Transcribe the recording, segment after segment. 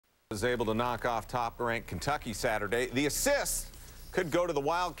Was able to knock off top-ranked Kentucky Saturday. The assist could go to the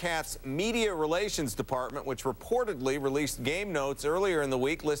Wildcats' Media Relations Department, which reportedly released game notes earlier in the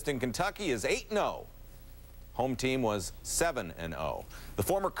week listing Kentucky as 8-0. Home team was 7-0. The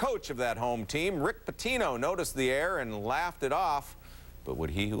former coach of that home team, Rick Pitino, noticed the error and laughed it off. But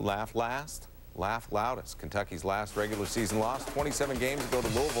would he who laughed last laugh loudest? Kentucky's last regular season loss, 27 games ago to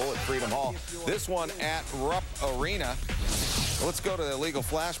Louisville at Freedom Hall. This one at Rupp Arena. Let's go to the legal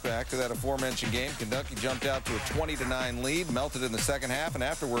flashback to that aforementioned game. Kentucky jumped out to a 20-9 lead, melted in the second half, and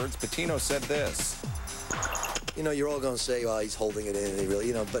afterwards, Pitino said this. You know, you're all going to say, "Oh, he's holding it in," and he really,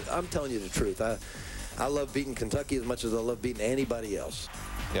 you know, but I'm telling you the truth. I love beating Kentucky as much as I love beating anybody else.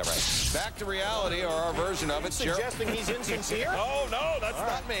 Yeah, right. Back to reality, or our version of it. Suggesting he's insincere? Oh, no, that's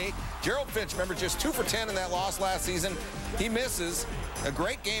not me. Gerald Finch, remember, just 2 for 10 in that loss last season. He misses. A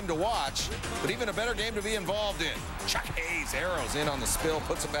great game to watch, but even a better game to be involved in. Chuck Hayes arrows in on the spill,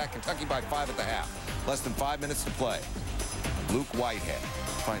 puts it back Kentucky by 5 at the half. Less than 5 minutes to play. Luke Whitehead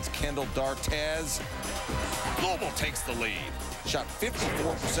finds Kendall D'Artez. Louisville takes the lead. Shot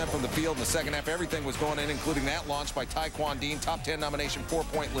 54% from the field in the second half. Everything was going in, including that launch by Taekwon Dean. Top 10 nomination,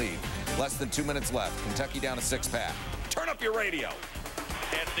 4-point lead. Less than 2 minutes left. Kentucky down a 6-pack. Turn up your radio.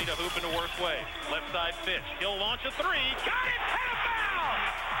 Anthony to hoop in the worst way. Left side Fitch. He'll launch a three. Got it! And a foul!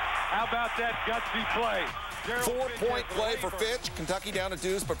 How about that gutsy play? 4-point play for Fitch. Kentucky down a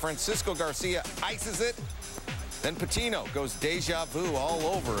deuce, but Francisco Garcia ices it. Then Pitino goes deja vu all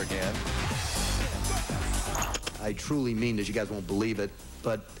over again. I truly mean this. You guys won't believe it,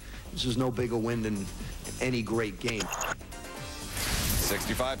 but this is no bigger win than any great game.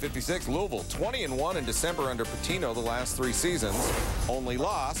 65-56, Louisville 20-1 in December under Pitino the last 3 seasons. Only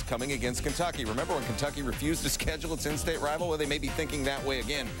loss coming against Kentucky. Remember when Kentucky refused to schedule its in-state rival? Well, they may be thinking that way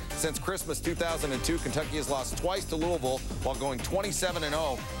again. Since Christmas 2002, Kentucky has lost twice to Louisville while going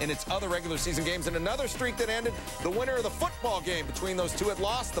 27-0 in its other regular season games. And another streak that ended, the winner of the football game between those two had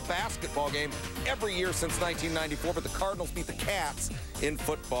lost the basketball game every year since 1994, but the Cardinals beat the Cats in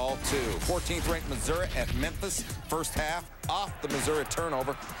football too. 14th ranked Missouri at Memphis, first half off the Missouri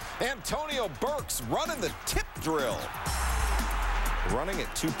turnover. Antonio Burks running the tip drill. Running it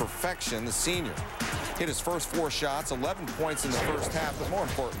to perfection, the senior. Hit his first 4 shots, 11 points in the first half, but more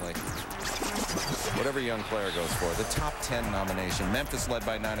importantly, whatever young player goes for, the top 10 nomination. Memphis led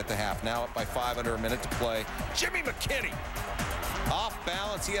by 9 at the half, now up by 5 under a minute to play. Jimmy McKinney. Off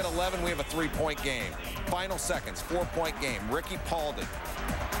balance, he had 11, we have a 3-point game. Final seconds, 4-point game. Ricky Paulding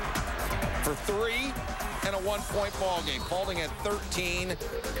for 3 and a 1-point ball game. Paulding had 13.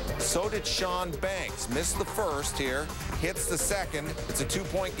 So did Sean Banks. Missed the first here, hits the second. It's a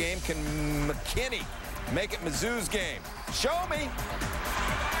 2-point game. Can McKinney make it Mizzou's game? Show me.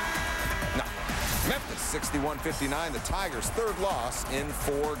 No. Memphis 61-59, the Tigers' 3rd loss in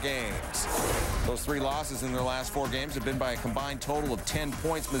 4 games. Those 3 losses in their last 4 games have been by a combined total of 10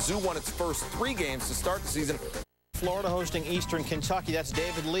 points. Mizzou won its first 3 games to start the season. Florida hosting Eastern Kentucky. That's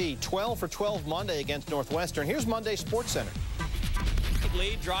David Lee. 12 for 12 Monday against Northwestern. Here's Monday Sports Center.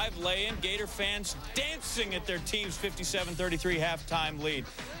 Lead, drive, lay-in. Gator fans dancing at their team's 57-33 halftime lead.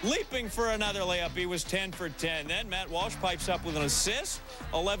 Leaping for another layup. He was 10 for 10. Then Matt Walsh pipes up with an assist.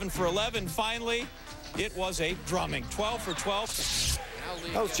 11 for 11. Finally, it was a drumming. 12 for 12.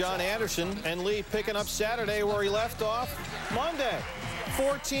 That was John Anderson, and Lee picking up Saturday where he left off Monday.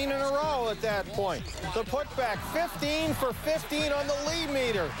 14 in a row at that point. The putback, 15 for 15 on the Lee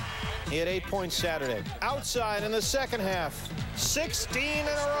meter. He had 8 points Saturday. Outside in the second half, 16 in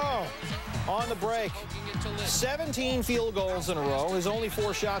a row on the break. 17 field goals in a row, his only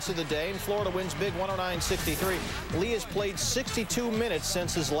 4 shots of the day, and Florida wins big 109-63. Lee has played 62 minutes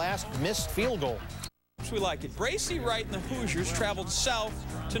since his last missed field goal. We like it. Bracy Wright and the Hoosiers traveled south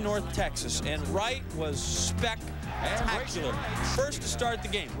to North Texas, and Wright was spectacular. First to start the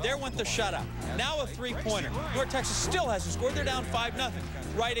game. There went the shutout. Now a 3-pointer. North Texas still hasn't scored. They're down 5-0.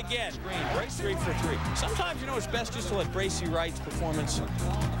 Wright again. 3 for 3. Sometimes, you know, it's best just to let Bracy Wright's performance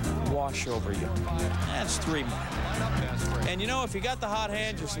wash over you. That's 3 more. And, you know, if you got the hot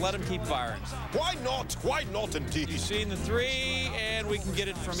hand, just let him keep firing. Why not? Why not, indeed? You've seen the 3, and we can get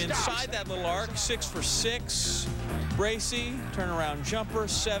it from inside that little arc. 6 for 6. Bracy, turnaround jumper,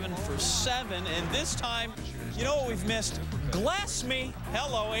 7 for 7. And this time, you know what we've missed? Glassme,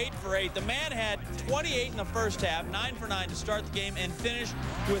 hello, 8 for 8. The man had 28 in the first half, 9 for 9 to start the game, and finished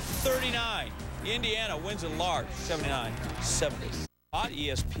with 39. Indiana wins at large, 79-70.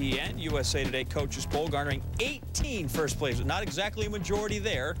 ESPN USA Today Coaches Poll garnering 18 first place. Not exactly a majority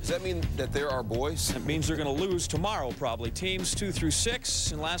there. Does that mean that there are boys? That means they're going to lose tomorrow, probably. Teams 2 through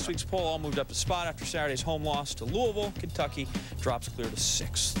 6 in last week's poll all moved up a spot after Saturday's home loss to Louisville. Kentucky drops clear to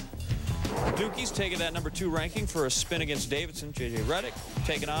 6th. Dukies taking that #2 ranking for a spin against Davidson. J.J. Redick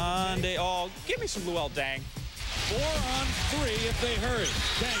taking on Oh, give me some Luol Deng. 4 on 3 if they hurry.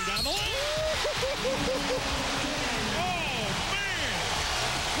 Deng down the lane. Oh, man.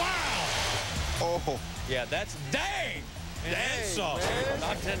 Wow. Oh. Yeah, that's Deng. And so,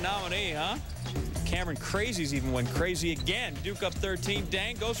 top 10 nominee, huh? Cameron Crazy's even went crazy again. Duke up 13.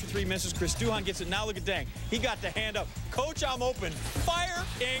 Deng goes for 3 misses. Chris Duhon gets it. Now look at Deng. He got the hand up. Coach, I'm open.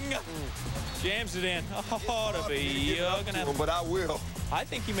 Firing. Jams it in. Oh, to be gonna. But I will. I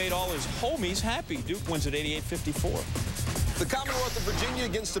think he made all his homies happy. Duke wins at 88-54. The Commonwealth of Virginia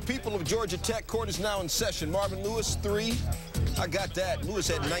against the people of Georgia Tech. Court is now in session. Marvin Lewis, 3. I got that. Lewis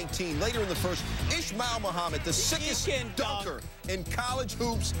had 19. Later in the first, Ishmael Muhammad, the sickest dunker in college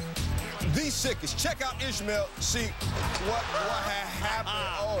hoops. The sickest. Check out Ishmael. See what happened.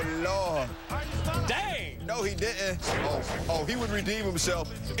 Oh, Lord. Dang. No, he didn't. Oh, he would redeem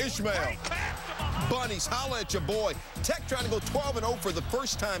himself. Ishmael. Bunnies, holla at your boy. Tech trying to go 12-0 for the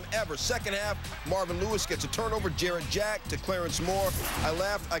first time ever. Second half, Marvin Lewis gets a turnover. Jarrett Jack to Clarence Moore. I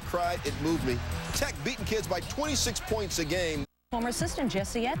laughed, I cried, it moved me. Tech beating kids by 26 points a game. Former assistant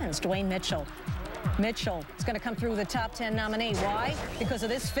Jesse Evans, Dwayne Mitchell. Mitchell is going to come through the top 10 nominee. Why? Because of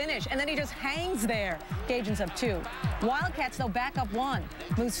this finish. And then he just hangs there. Cajuns up 2. Wildcats, though, back up 1.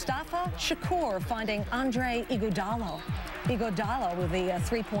 Mustafa Shakur finding Andre Iguodala. Iguodala with the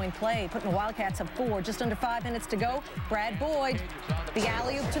 3-point play, putting the Wildcats up 4. Just under 5 minutes to go. Brad Boyd, the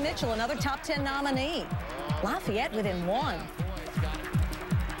alley-oop to Mitchell, another top 10 nominee. Lafayette within 1.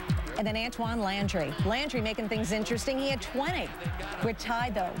 And then Antoine Landry. Landry making things interesting. He had 20. We're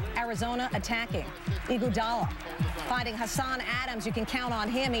tied, though. Arizona attacking. Iguodala finding Hassan Adams. You can count on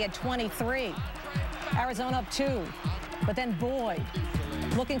him. He had 23. Arizona up 2. But then Boyd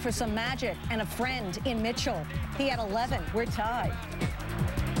looking for some magic and a friend in Mitchell. He had 11. We're tied.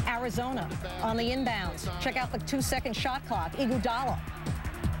 Arizona on the inbounds. Check out the 2-second shot clock. Iguodala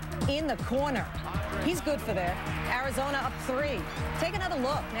in the corner. He's good for there. Arizona up 3. Take another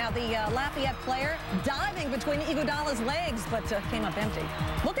look. Now the Lafayette player diving between Iguodala's legs, but came up empty.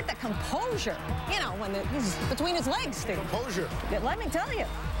 Look at the composure. You know, when he's between his legs, Steve. Composure. Let me tell you.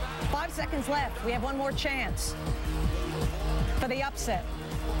 5 seconds left. We have one more chance for the upset.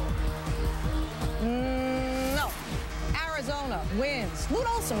 No. Arizona wins. Lute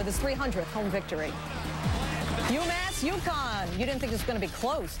Olson with his 300th home victory. UMass, UConn. You didn't think this was going to be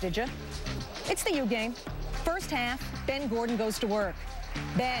close, did you? It's the U game. First half, Ben Gordon goes to work.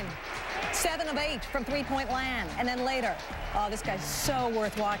 Then 7 of 8 from 3-point land. And then later, oh, this guy's so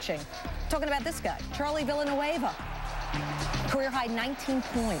worth watching. Talking about this guy, Charlie Villanueva. Career high 19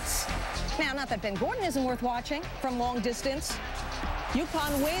 points. Now, not that Ben Gordon isn't worth watching from long distance.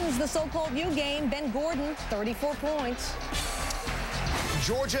 UConn wins the so-called U game. Ben Gordon, 34 points.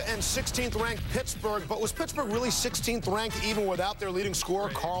 Georgia and 16th ranked Pittsburgh, but was Pittsburgh really 16th ranked even without their leading scorer,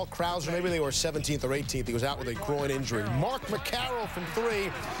 Carl Krauser? Maybe they were 17th or 18th. He was out with a groin injury. Mark McCarroll from 3.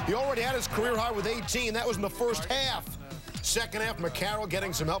 He already had his career high with 18. That was in the first half. Second half, McCarroll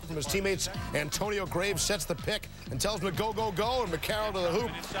getting some help from his teammates. Antonio Graves sets the pick and tells him to go, go, go, and McCarroll to the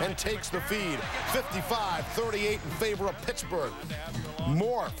hoop and takes the feed. 55-38 in favor of Pittsburgh.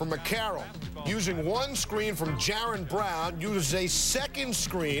 More from McCarroll. Using one screen from Jaren Brown, uses a second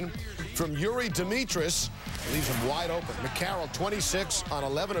screen from Yuri Dimitris. Leaves him wide open. McCarroll, 26 on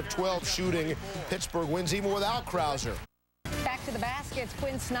 11 of 12 shooting. Pittsburgh wins even without Krauser. Back to the baskets.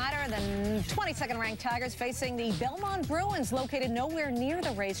 Quinn Snyder and the 22nd ranked Tigers facing the Belmont Bruins, located nowhere near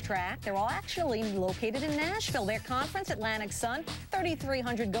the racetrack. They're all actually located in Nashville. Their conference, Atlantic Sun,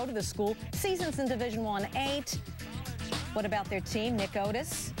 3,300 go to the school. Seasons in Division I 8. What about their team? Nick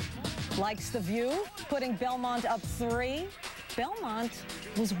Otis likes the view, putting Belmont up 3. Belmont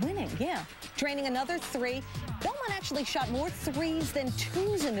was winning, yeah. Draining another 3. Belmont actually shot more 3s than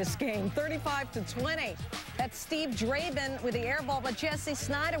 2s in this game, 35-20. That's Steve Draben with the air ball, but Jesse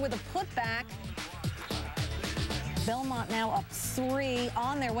Snyder with a putback. Belmont now up 3,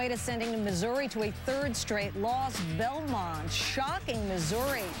 on their way to sending to Missouri to a 3rd straight loss. Belmont shocking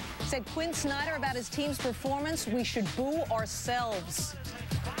Missouri. Said Quinn Snyder about his team's performance, we should boo ourselves.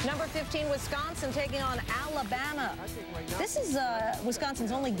 Number 15, Wisconsin taking on Alabama. This is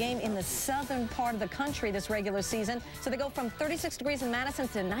Wisconsin's only game in the southern part of the country this regular season. So they go from 36 degrees in Madison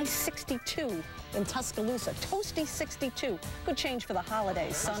to a nice 62 in Tuscaloosa. Toasty 62. Good change for the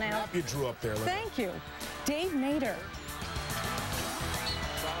holidays. Sun out. You drew up there. Thank you. Dave Nader.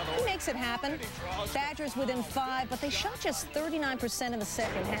 He makes it happen. Badgers within 5, but they shot just 39% in the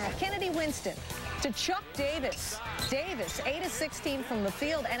second half. Kennedy Winston to Chuck Davis. Davis, 8 of 16 from the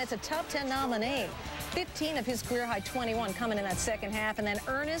field, and it's a top 10 nominee. 15 of his career-high 21 coming in that second half. And then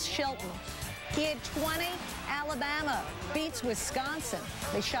Ernest Shelton, he had 20. Alabama beats Wisconsin.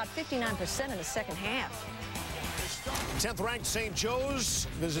 They shot 59% in the second half. 10th-ranked St. Joe's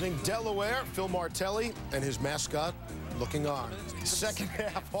visiting Delaware. Phil Martelli and his mascot looking on. Second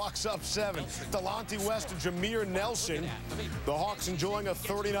half, Hawks up 7. Delonte West and Jameer Nelson. The Hawks enjoying a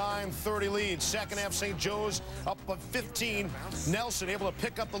 39-30 lead. Second half, St. Joe's up by 15. Nelson able to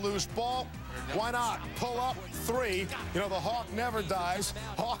pick up the loose ball. Why not? Pull up 3. You know, the Hawk never dies.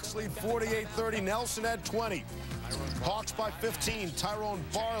 Hawks lead 48-30. Nelson had 20. Hawks by 15. Tyrone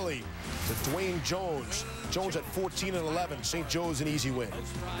Barley to Dwayne Jones. Jones at 14 and 11. St. Joe's an easy win.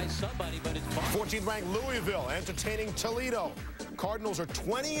 14th ranked Louisville entertaining Toledo. Cardinals are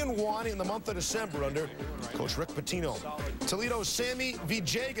 20-1 in the month of December under Coach Rick Pitino. Toledo's Sammy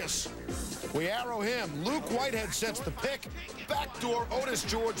Villegas. We arrow him. Luke Whitehead sets the pick. Backdoor Otis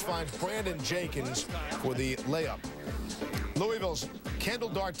George finds Brandon Jenkins for the layup. Louisville's Kendall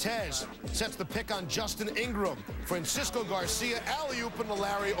D'Artez sets the pick on Justin Ingram. Francisco Garcia alley-oop to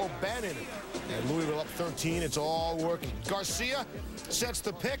Larry O'Bannon. And Louisville up 13. It's all working. Garcia sets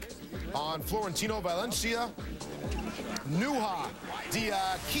the pick on Florentino Valencia. Nuha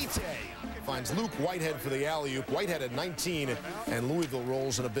Diakite finds Luke Whitehead for the alley-oop. Whitehead at 19, and Louisville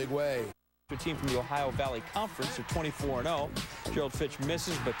rolls in a big way. A team from the Ohio Valley Conference are 24-0. Gerald Fitch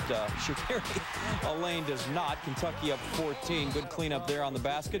misses, but Shakiri Elaine does not. Kentucky up 14. Good cleanup there on the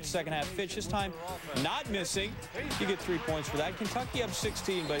basket. Second half, Fitch this time not missing. You get 3 points for that. Kentucky up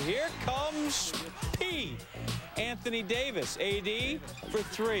 16, but here comes P. Anthony Davis, AD for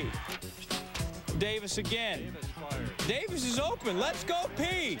 3. Davis again. Davis is open. Let's go,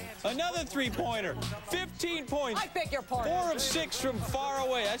 P. Another three-pointer. 15 points. I beg your pardon. 4 of 6 from far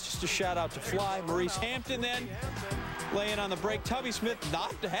away. That's just a shout-out to Fly. Maurice Hampton then laying on the break. Tubby Smith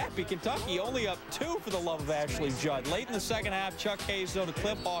not happy. Kentucky only up 2 for the love of Ashley Judd. Late in the second half, Chuck Hayes, though, to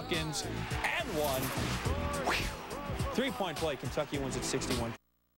Cliff Hawkins, and 1. 3-point play. Kentucky wins at 61.